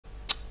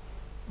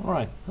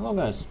Alright, hello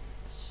guys.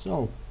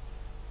 So,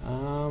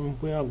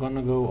 we are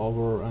gonna go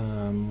over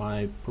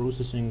my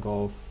processing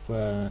of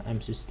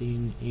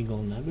M16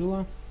 Eagle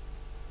Nebula.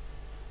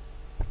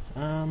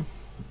 And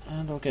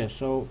okay,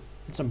 so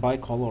it's a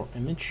bicolor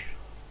image.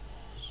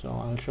 So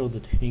I'll show the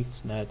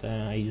techniques that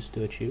I used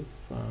to achieve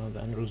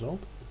the end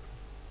result.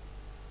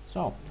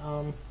 So,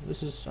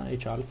 this is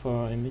H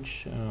alpha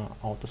image,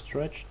 auto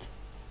stretched.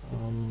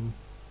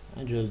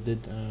 I just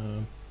did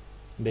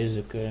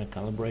basic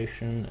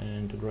calibration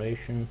and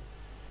integration,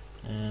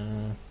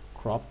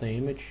 crop the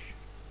image.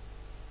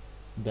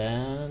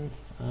 Then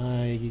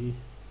I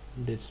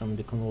did some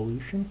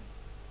deconvolution,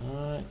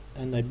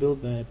 and I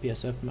built the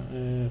PSF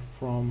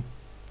from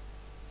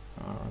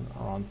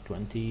around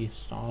 20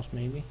 stars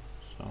maybe.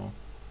 So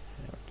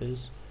here it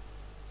is.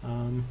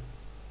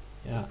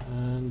 Yeah,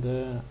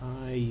 and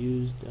I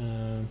used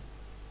a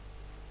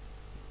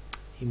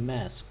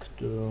mask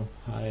to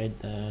hide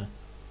the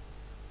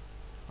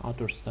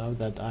outer stuff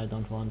that I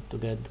don't want to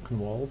get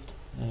convolved,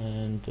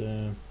 and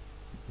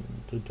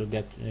to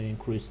get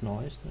increased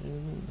noise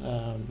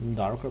in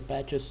darker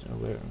patches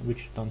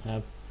which don't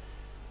have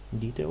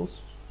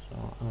details.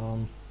 So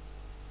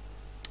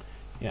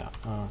yeah,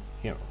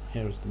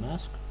 here's the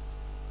mask.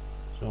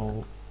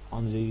 So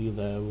on the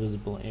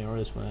visible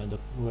areas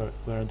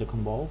where the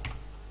convolved,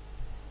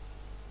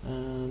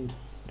 and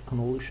the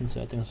convolution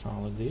settings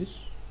are like this.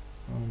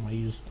 I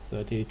used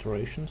 30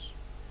 iterations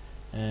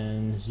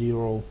and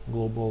 0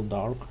 global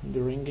dark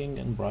deringing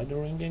and bright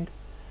deringing.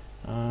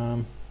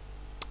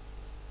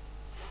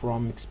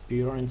 From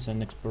experience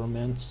and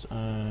experiments,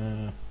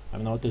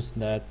 I've noticed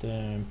that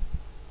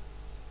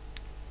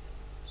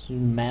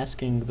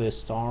masking the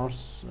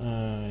stars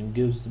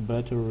gives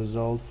better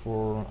result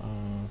for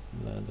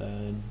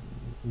the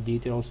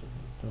details,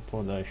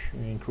 for the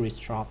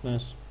increased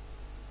sharpness,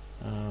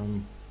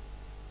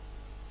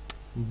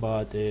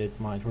 but it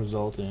might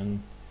result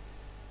in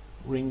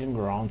ringing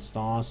around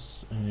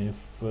stars if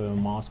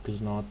mask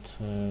is not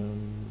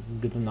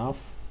good enough,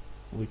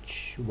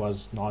 which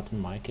was not in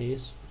my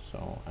case,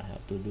 so I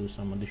had to do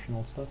some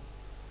additional stuff.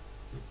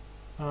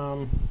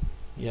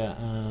 Yeah,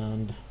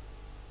 and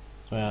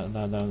so yeah,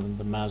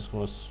 the mask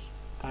was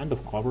kind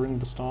of covering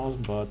the stars,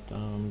 but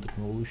the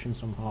convolution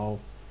somehow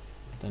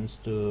tends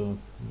to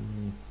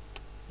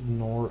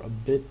ignore a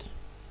bit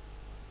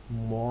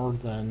more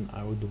than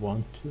I would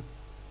want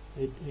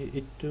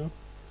it to.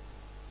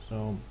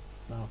 So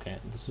okay,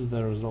 this is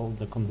the result,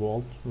 the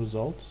convolved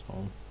result.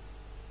 So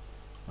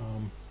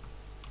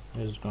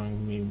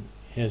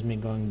here's me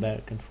going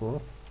back and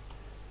forth.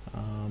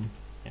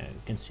 Yeah,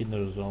 you can see the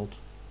result.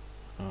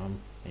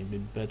 Maybe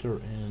better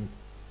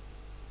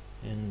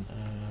in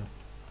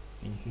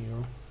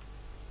here.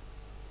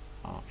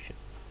 Oh shit.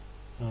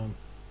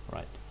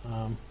 Right.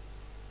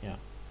 Yeah.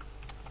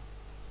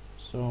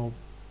 So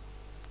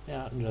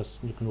yeah,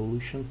 just the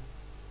convolution.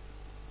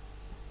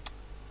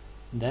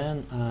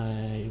 Then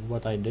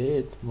what I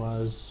did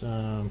was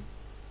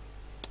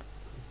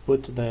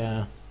put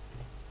the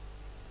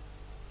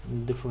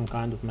different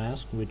kind of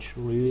mask which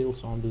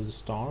reveals onto the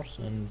stars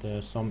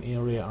and some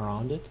area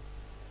around it.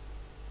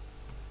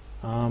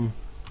 And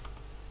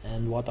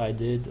what I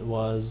did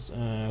was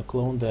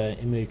clone the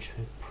image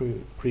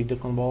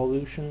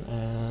pre-deconvolution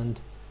and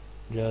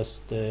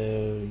just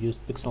used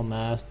pixel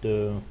mask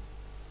to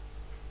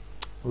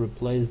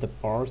replace the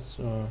parts,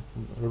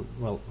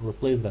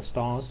 replace the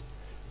stars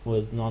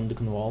with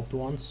non-deconvolved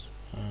ones,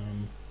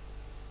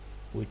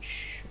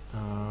 which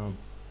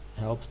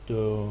helps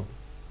to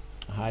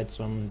hide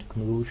some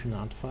deconvolution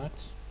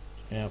artifacts.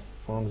 So you have,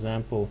 for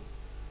example,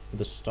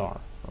 the star,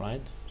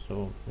 right?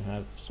 So we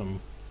have some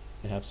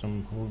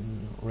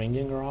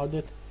ringing around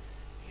it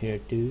here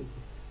too,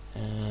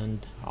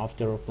 and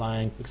after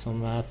applying pixel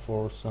math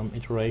for some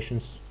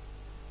iterations,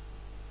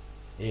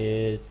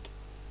 it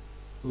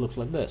looks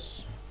like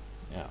this.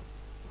 Yeah.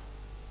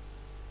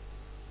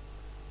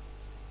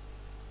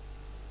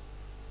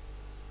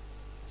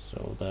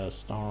 So the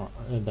star,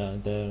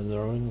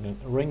 the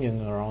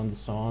ringing around the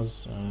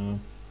stars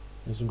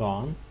is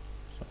gone.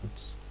 So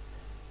it's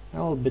a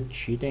little bit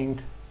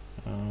cheating,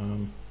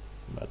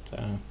 but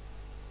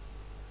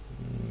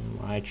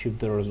I achieved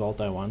the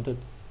result I wanted.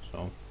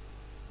 So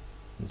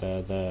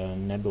the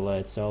nebula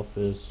itself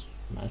is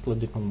nicely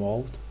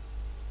deconvolved,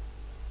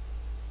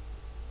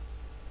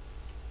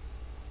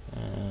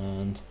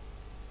 and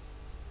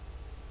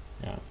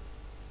yeah,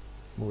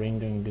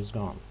 ringing is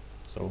gone.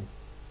 So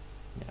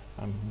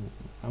yeah,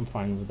 I'm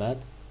fine with that.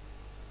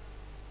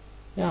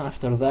 Yeah,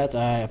 after that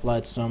I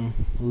applied some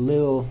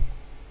little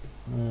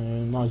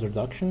noise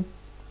reduction.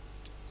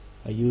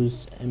 I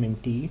use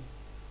MMT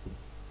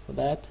for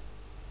that,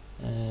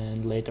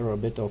 and later a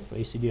bit of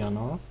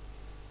ACDNR.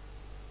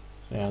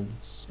 So yeah,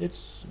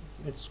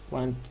 it's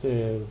quite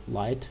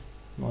light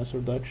noise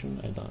reduction.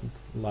 I don't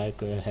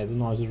like heavy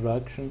noise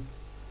reduction.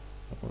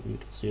 You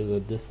can see the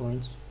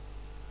difference.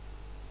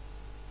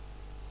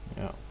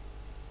 Yeah.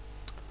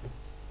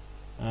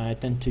 I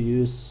tend to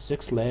use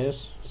 6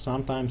 layers,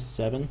 sometimes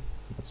 7,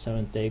 but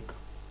 7 take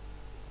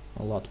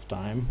a lot of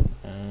time,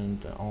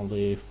 and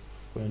only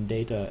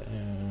data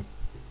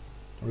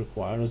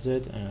requires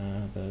it,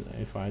 that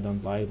if I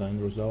don't like the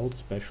end result,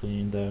 especially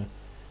in the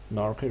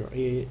darker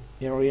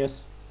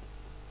areas.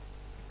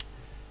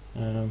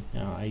 Yeah,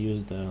 I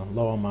use the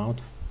low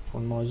amount for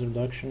noise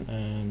reduction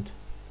and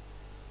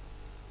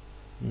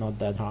not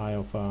that high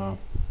of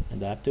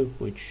adaptive,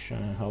 which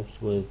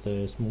helps with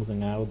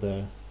smoothing out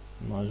the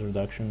noise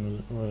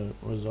reduction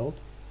result.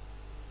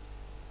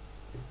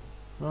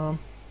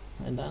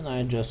 And then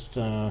I just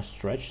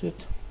stretched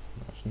it.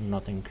 There's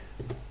nothing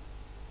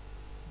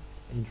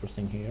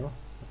interesting here.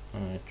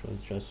 It was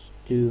just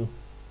two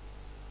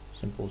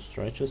simple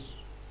stretches,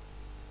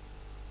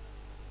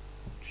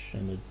 which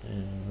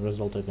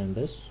resulted in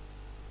this.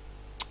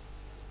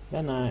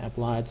 Then I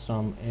applied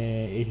some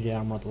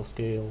HDR model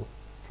scale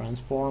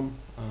transform.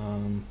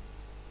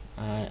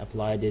 I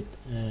applied it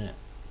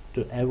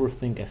to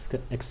everything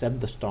except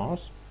the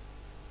stars.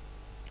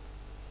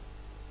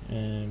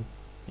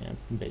 Yeah,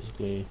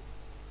 basically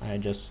I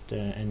just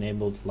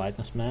enabled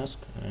lightness mask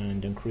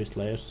and increased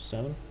layers to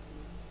 7.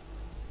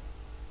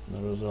 The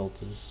result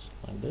is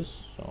like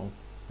this, so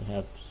we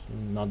have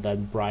not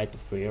that bright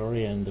of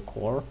area in the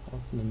core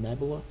of the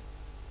nebula.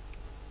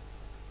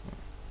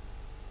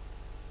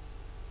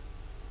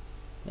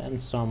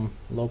 Then some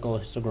local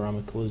histogram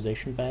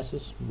equalization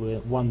passes,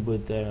 one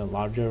with the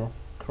larger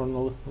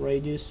kernel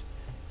radius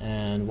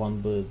and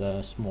one with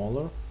a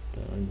smaller, to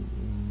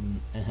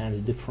enhance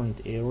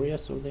different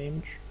areas of the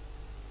image.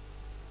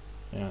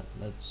 Yeah,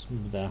 that's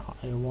the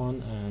higher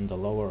one, and the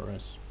lower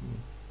is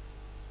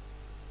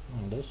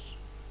like this.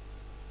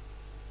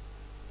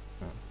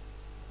 Yeah.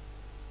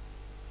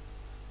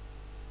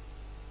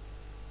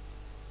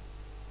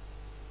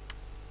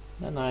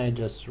 Then I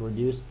just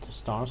reduced the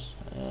stars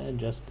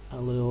just a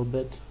little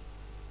bit.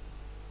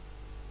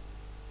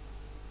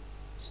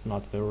 It's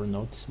not very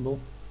noticeable.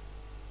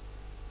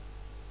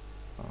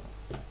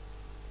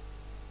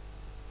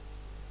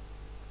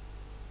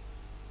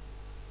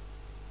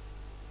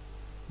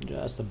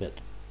 Just a bit.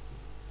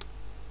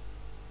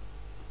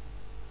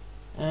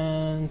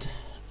 And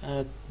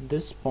at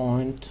this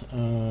point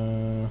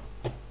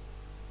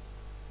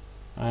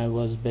I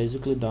was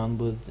basically done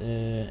with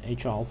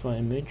H-alpha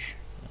image,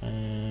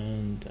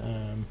 and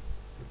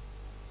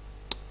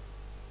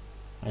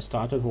I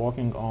started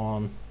working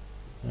on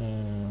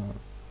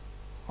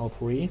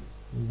O3,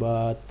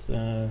 but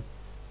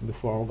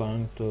before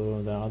going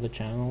to the other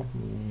channel,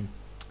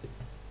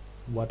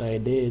 what I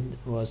did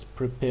was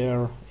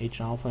prepare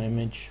H-alpha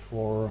image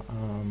for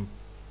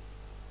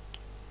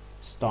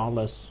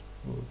starless,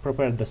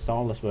 prepared the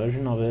starless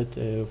version of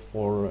it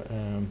for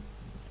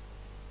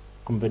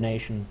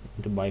combination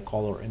into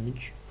bicolor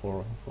image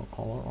for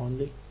color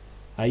only.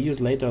 I used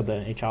later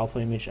the H-alpha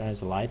image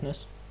as a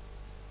lightness.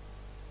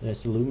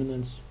 There's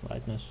luminance,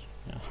 lightness,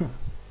 yeah.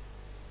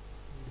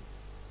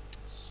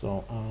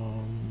 So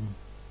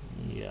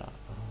yeah,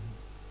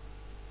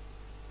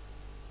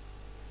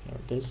 here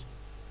it is.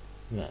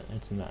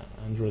 It's in the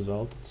end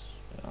result.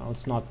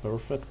 It's not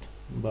perfect,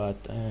 but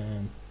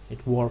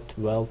it worked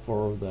well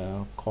for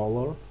the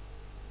color.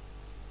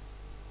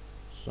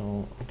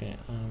 So okay,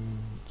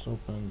 let's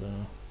open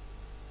the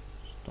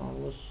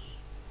starless.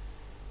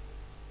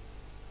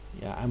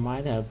 Yeah, I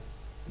might have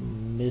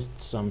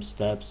missed some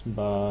steps,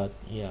 but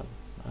yeah,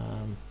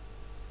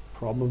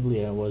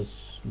 probably I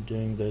was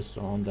doing this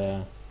on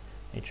the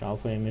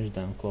H-alpha image,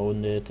 then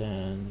cloned it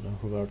and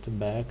reverted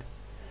back.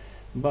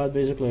 But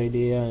basically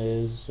idea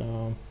is,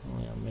 oh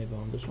yeah, maybe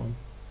on this one.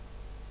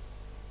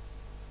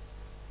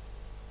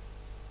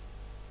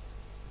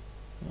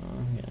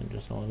 Yeah,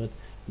 just all of it.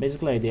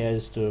 Basically idea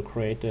is to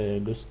create a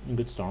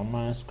good star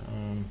mask.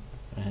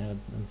 I had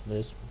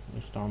this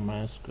star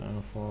mask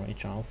for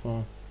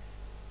H-alpha.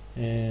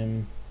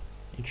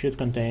 It should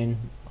contain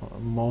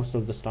most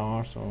of the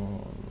stars,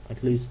 or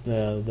at least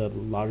the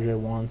larger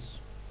ones.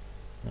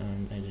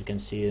 As you can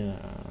see,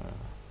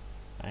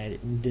 I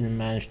didn't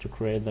manage to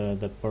create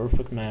the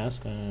perfect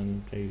mask,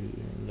 and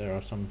there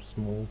are some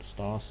small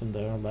stars in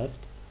there left.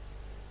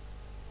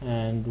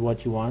 And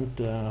what you want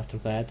after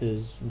that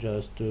is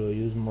just to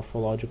use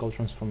morphological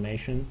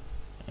transformation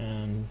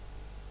and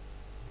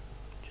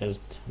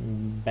just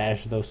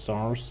bash those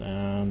stars,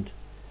 and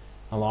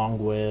along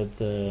with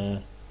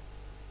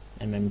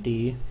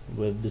MMT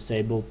with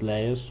disabled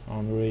layers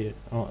on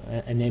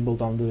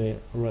enabled on the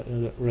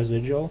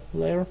residual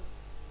layer.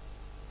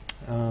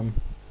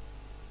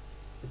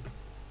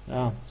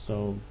 Yeah,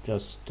 so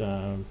just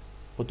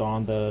put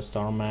on the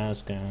star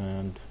mask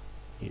and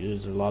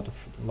use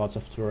lots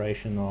of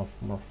iteration of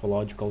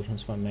morphological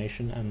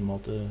transformation and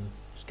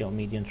multi-scale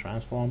median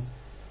transform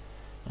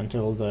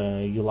until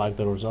you like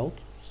the result.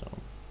 So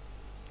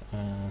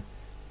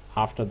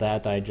after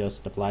that, I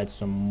just applied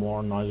some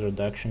more noise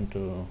reduction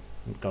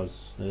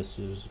because this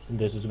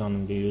is going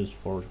to be used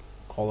for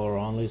color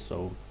only,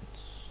 so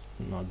it's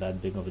not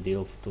that big of a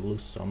deal to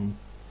lose some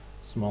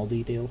small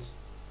details.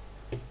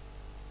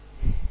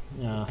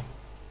 Yeah,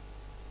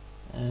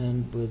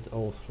 and with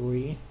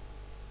O3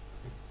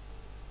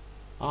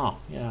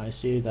 Yeah, I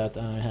see that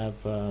I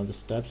have the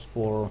steps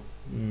for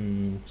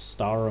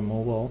star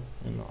removal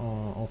in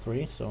all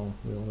three, so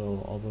we'll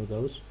go over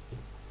those.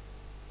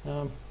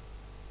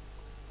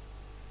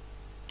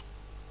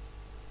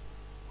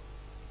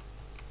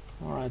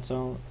 Alright,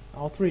 so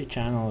all three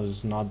channel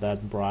is not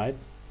that bright.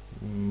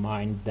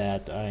 Mind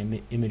that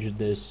I imaged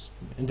this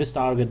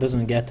target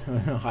doesn't get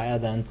higher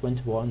than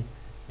 21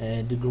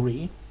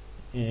 degree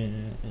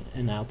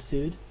in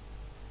altitude.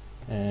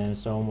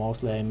 So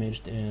mostly I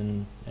imaged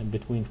in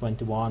between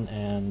 21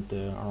 and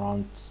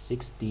around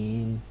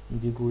 16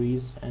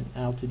 degrees in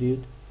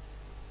altitude.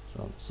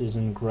 So this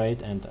isn't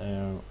great,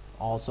 and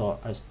also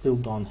I still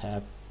don't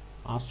have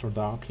Astro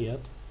Dark yet.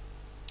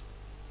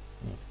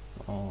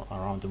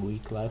 Around a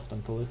week left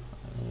until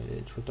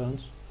it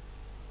returns.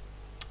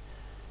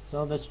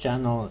 So this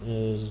channel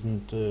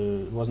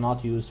was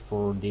not used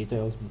for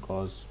details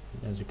because,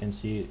 as you can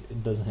see,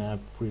 it doesn't have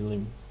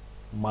really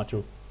much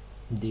of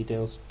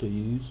details to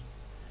use.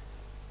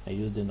 I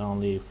used it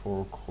only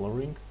for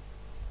coloring.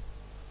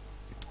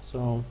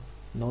 So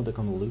no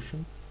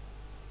deconvolution.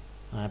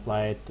 I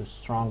applied the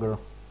stronger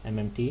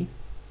MMT.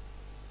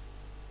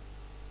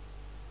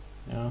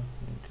 Yeah,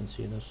 you can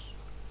see this.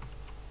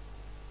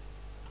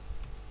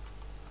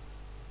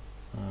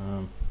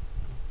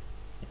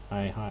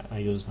 I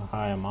used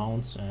high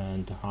amounts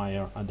and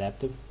higher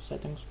adaptive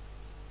settings.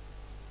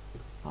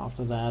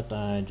 After that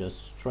I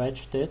just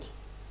stretched it.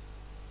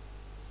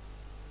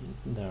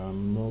 There are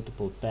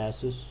multiple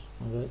passes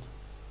of it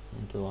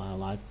until I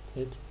like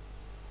it.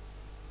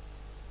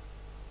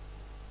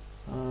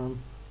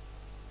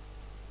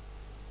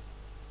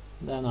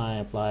 Then I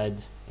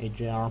applied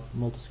AGR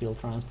multi-scale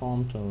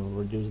transform to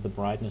reduce the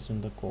brightness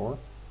in the core,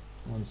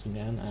 once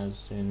again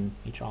as in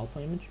each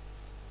alpha image.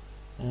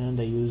 And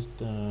I used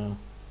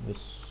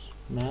this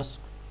mask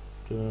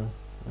to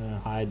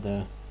hide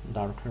the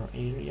darker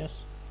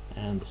areas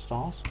and the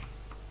stars.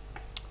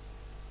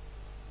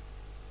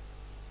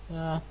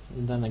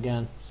 And then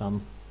again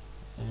some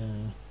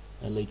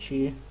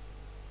LHE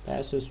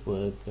passes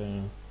with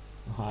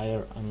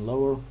higher and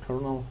lower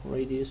kernel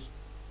radius.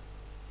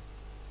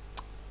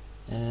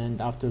 And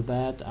after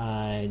that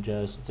I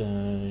just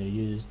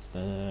used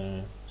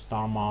the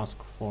star mask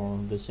for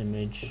this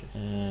image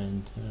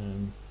and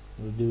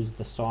reduced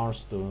the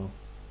stars to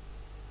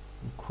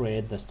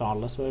create the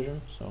starless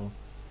version. So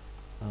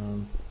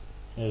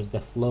here's the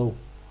flow,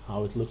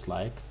 how it looks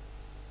like.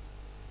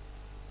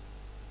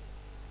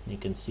 You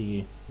can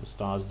see the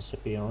stars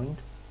disappearing,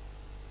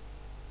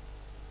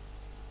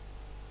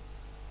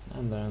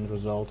 and then the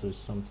result is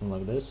something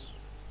like this.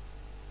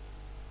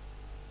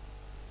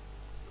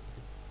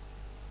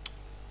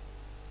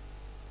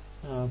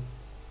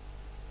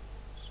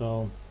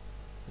 So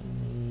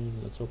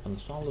let's open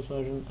the starless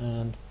version,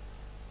 and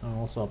I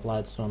also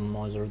applied some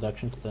noise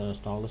reduction to the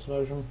starless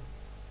version.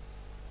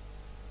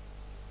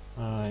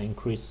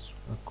 Increased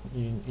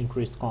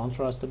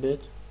contrast a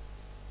bit.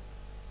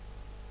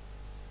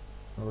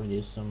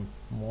 Reduce some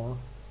more.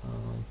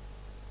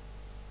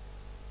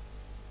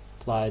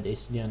 Applied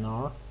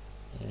ACDNR.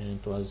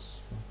 It was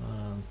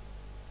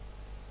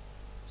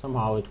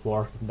somehow it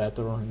worked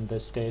better in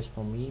this case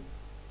for me.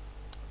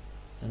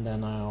 And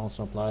then I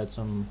also applied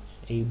some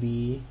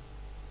AB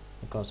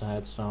because I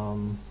had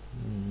some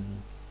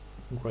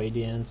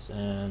gradients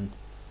and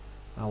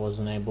I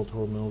wasn't able to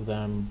remove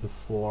them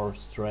before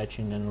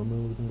stretching and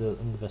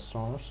removing the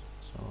stars.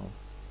 So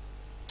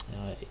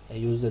I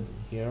used it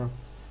here.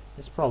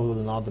 It's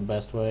probably not the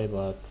best way,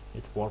 but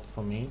it worked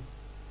for me.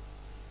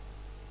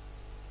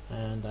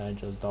 And I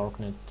just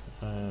darkened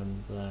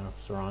the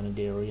surrounding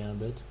area a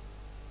bit.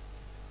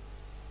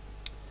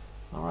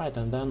 Alright,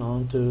 and then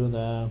on to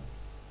the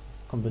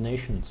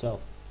combination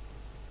itself.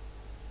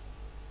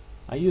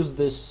 I use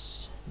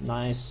this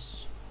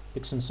nice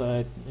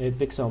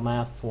pixel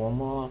math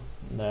formula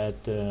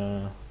that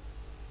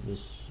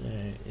this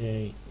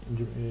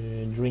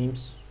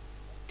Dreams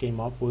came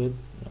up with,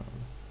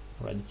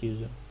 Reddit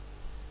user.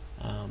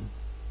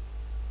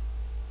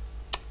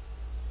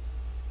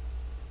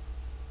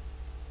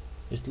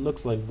 It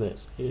looks like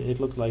this.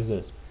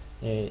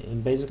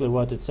 And basically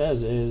what it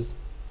says is,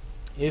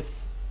 if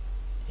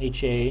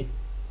HA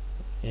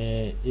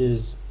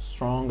is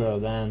stronger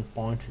than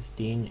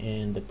 0.15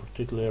 in the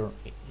particular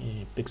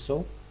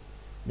pixel,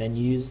 then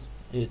use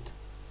it.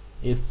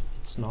 If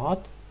it's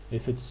not,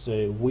 if it's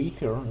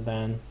weaker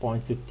than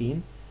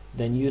 0.15,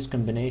 then use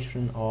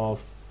combination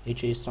of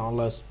HA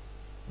starless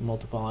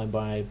multiplied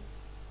by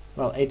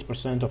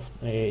 80% of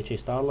HA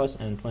starless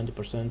and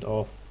 20%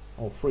 of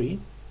all three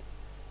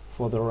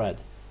for the red.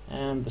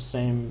 And the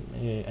same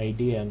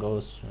idea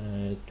goes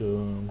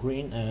to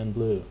green and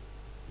blue.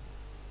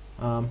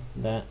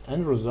 The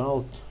end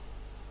result,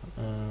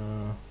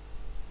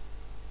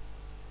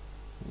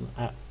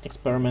 I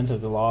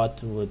experimented a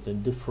lot with the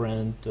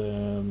different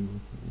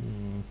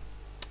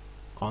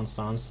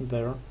constants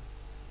there,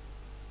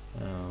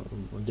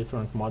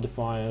 different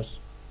modifiers,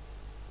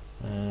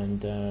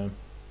 and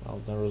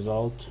well, the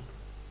result,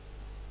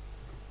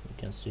 you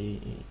can see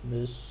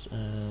this.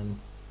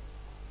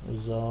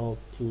 result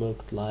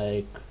looked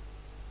like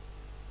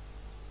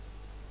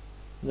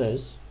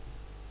this.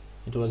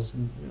 It was,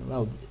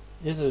 well,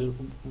 this is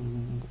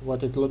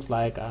what it looks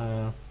like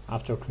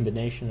after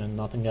combination and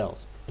nothing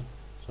else.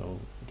 So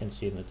you can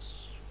see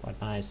that's quite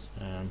nice.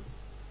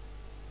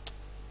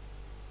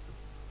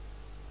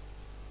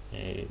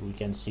 We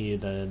can see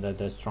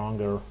the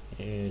stronger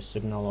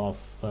signal of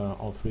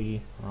all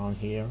three around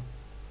here.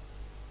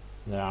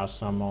 There are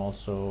some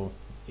also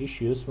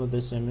issues with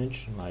this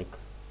image, like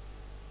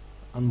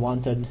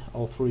unwanted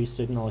all three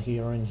signal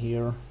here and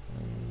here,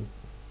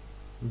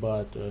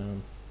 but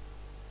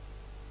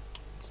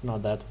it's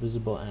not that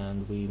visible,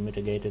 and we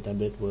mitigated a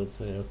bit with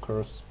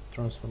curves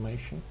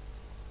transformation.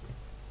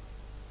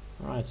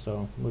 Alright,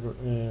 so we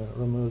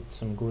removed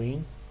some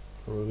green,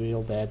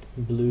 revealed that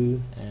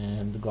blue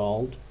and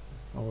gold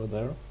over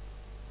there,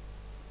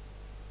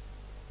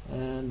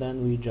 and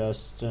then we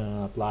just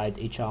applied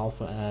H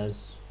alpha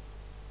as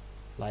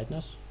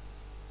lightness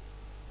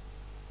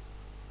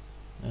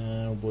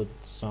with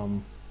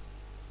some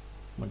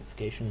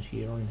modifications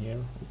here and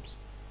here. Oops.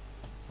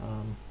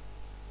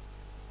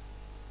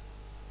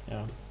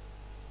 Yeah,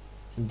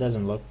 it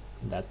doesn't look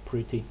that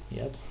pretty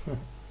yet.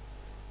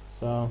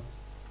 So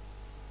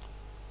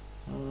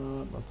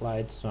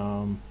applied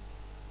some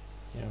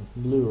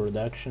blue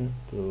reduction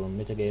to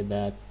mitigate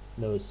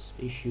those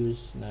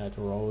issues that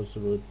arose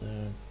with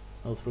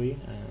L3,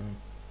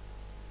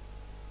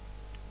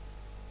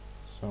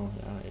 so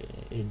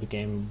it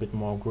became a bit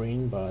more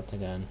green, but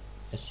again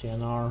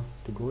SCNR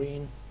to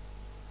green,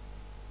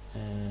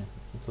 and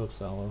it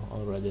looks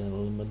already a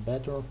little bit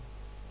better.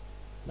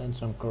 Then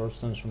some curve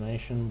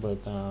transformation,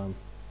 but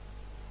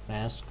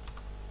mask,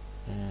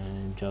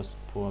 and just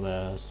for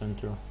the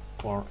center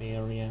core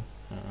area,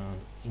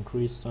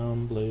 increase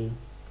some blue,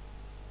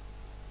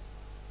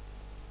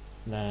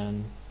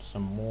 then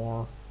some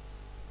more,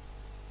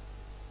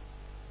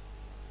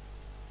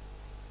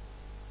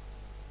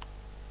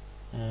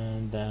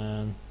 and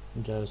then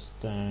just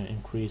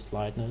increase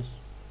lightness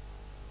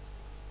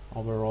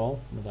overall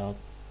without,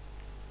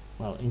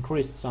 well,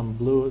 increase some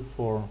blue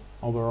for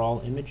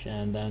overall image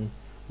and then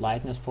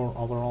lightness for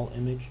overall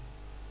image.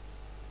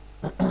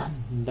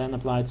 Then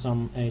applied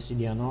some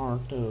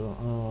ACDNR to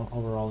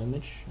overall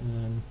image,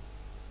 and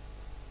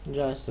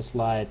just a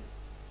slight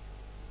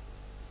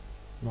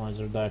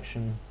noise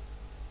reduction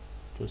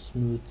to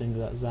smooth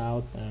things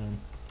out, and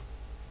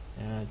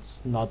it's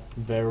not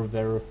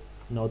very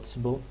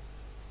noticeable.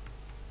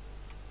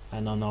 I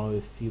don't know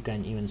if you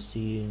can even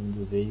see in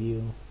the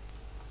video.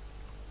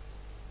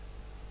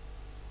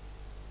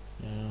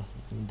 Yeah,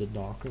 in the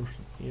darker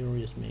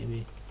areas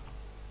maybe.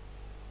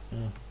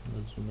 Yeah,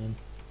 let's zoom in.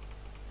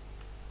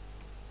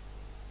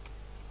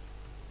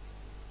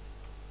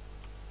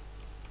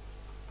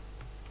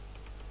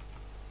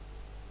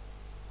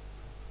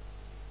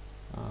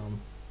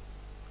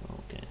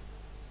 Okay,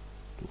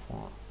 too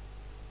far.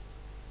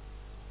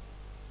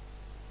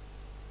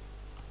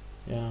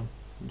 Yeah,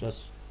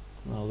 just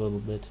a little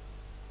bit,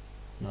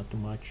 not too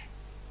much.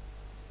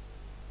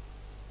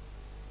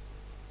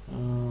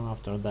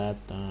 After that,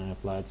 I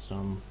applied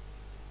some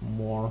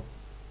more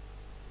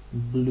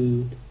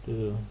blue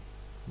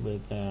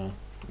with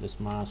this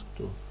mask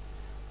to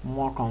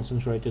more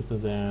concentrated to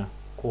the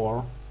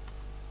core.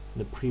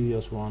 The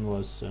previous one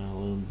was a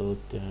little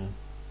bit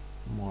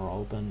more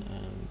open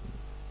and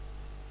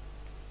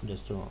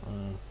just to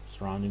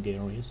surrounding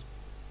areas.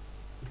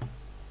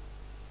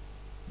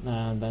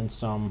 And then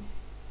some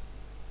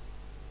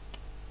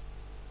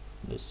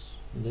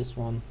this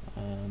one,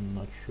 I'm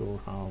not sure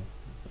how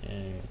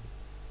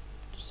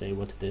to say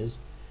what it is.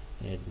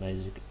 It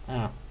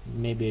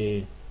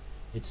maybe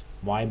it's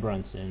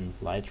vibrance in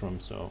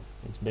Lightroom, so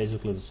it's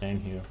basically the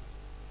same here.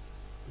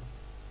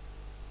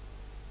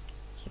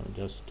 So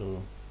just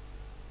to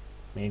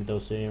make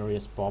those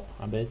areas pop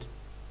a bit.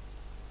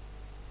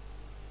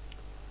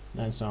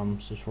 Then some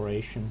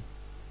saturation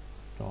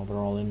to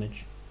overall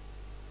image,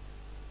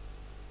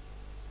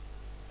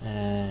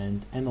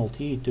 and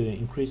MLT to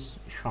increase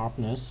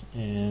sharpness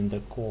in the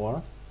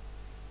core.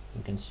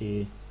 You can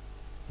see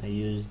I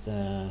used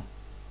not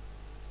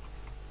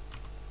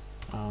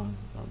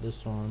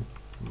this one,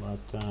 but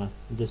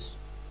this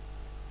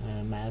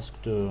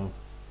mask to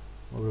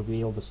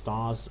reveal the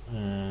stars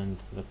and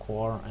the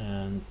core,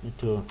 and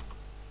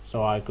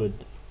so I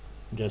could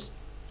just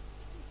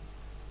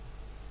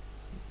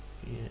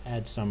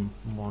add some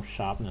more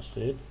sharpness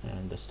to it,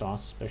 and the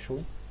stars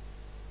especially.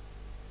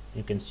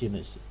 You can see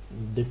this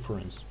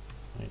difference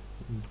right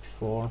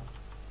before.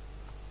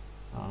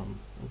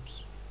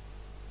 Oops.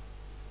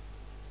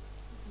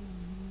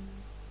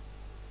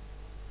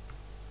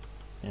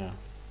 Yeah,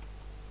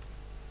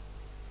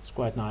 it's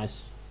quite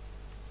nice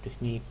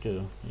technique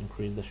to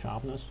increase the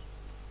sharpness.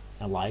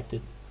 I liked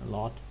it a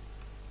lot.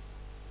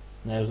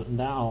 There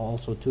are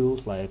also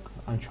tools like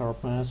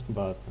unsharp mask,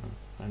 but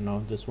I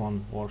know this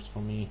one works for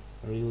me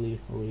really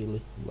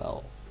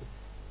well.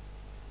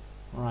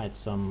 Alright,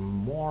 some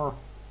more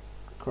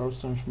curve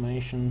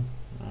transformation.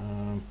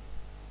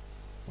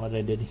 What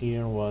I did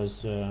here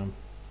was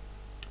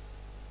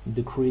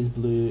decrease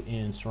blue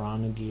in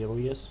surrounding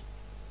areas.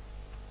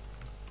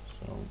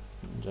 So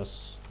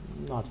just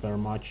not very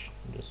much,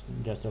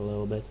 just a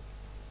little bit.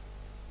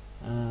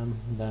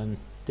 Then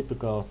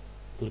typical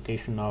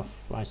application of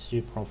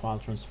IC profile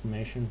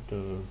transformation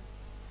to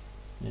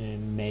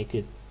make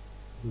it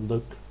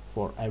look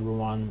for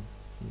everyone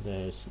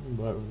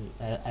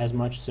as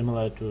much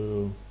similar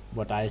to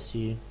what I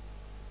see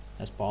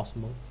as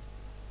possible.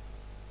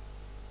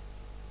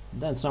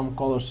 Then some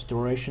color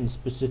saturation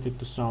specific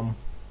to some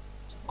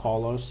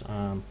colors.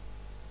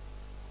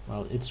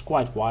 Well, it's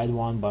quite wide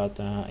one, but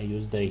I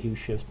used the hue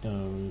shift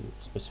to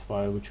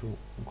specify which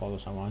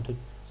colors I wanted.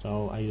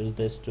 So I use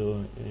this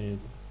to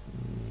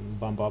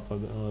bump up a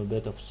little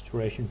bit of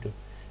saturation to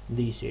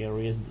these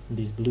areas,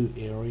 these blue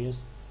areas.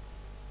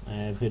 I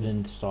have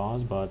hidden the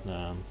stars, but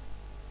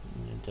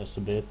just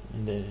a bit.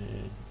 The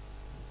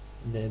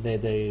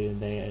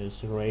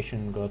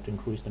saturation got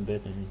increased a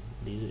bit in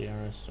these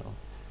areas, so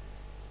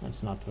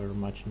that's not very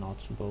much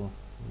noticeable.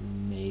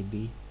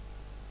 Maybe,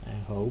 I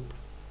hope.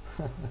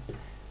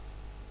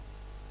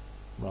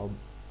 Well,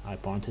 I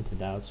pointed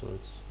it out, so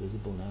it's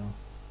visible now.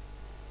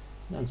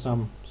 Then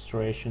some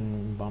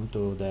saturation bump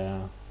to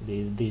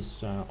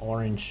these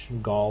orange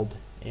gold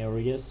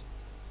areas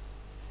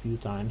a few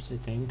times, I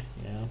think.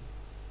 Yeah.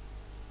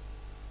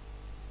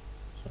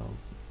 So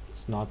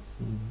it's not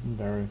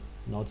very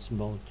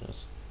noticeable,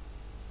 just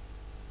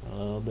a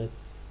little bit.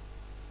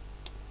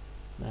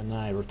 Then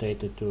I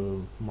rotate it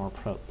to more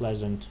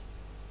pleasant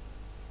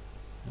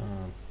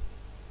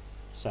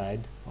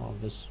side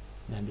of this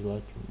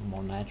nebula,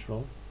 more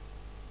natural.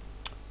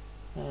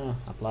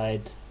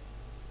 Applied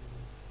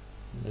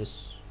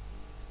this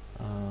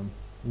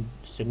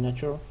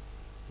signature,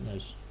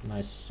 this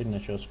nice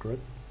signature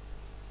script,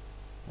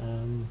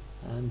 and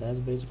that's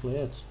basically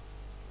it.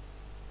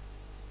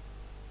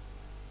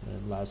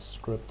 The last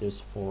script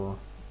is for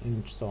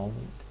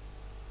installing.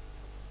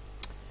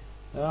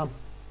 I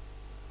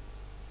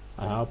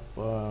hope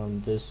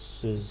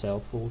this is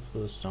helpful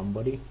to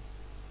somebody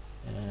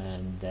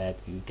and that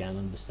you can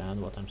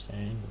understand what I'm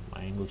saying.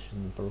 My English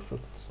isn't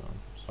perfect, so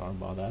sorry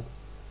about that.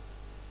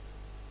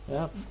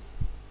 Yep.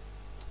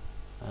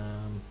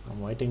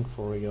 I'm waiting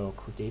for your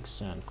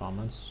critiques and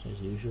comments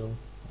as usual.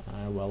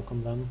 I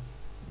welcome them.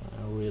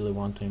 I really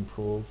want to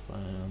improve.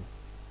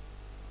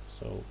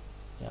 So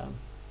yeah.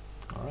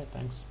 Alright,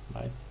 thanks.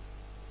 Bye.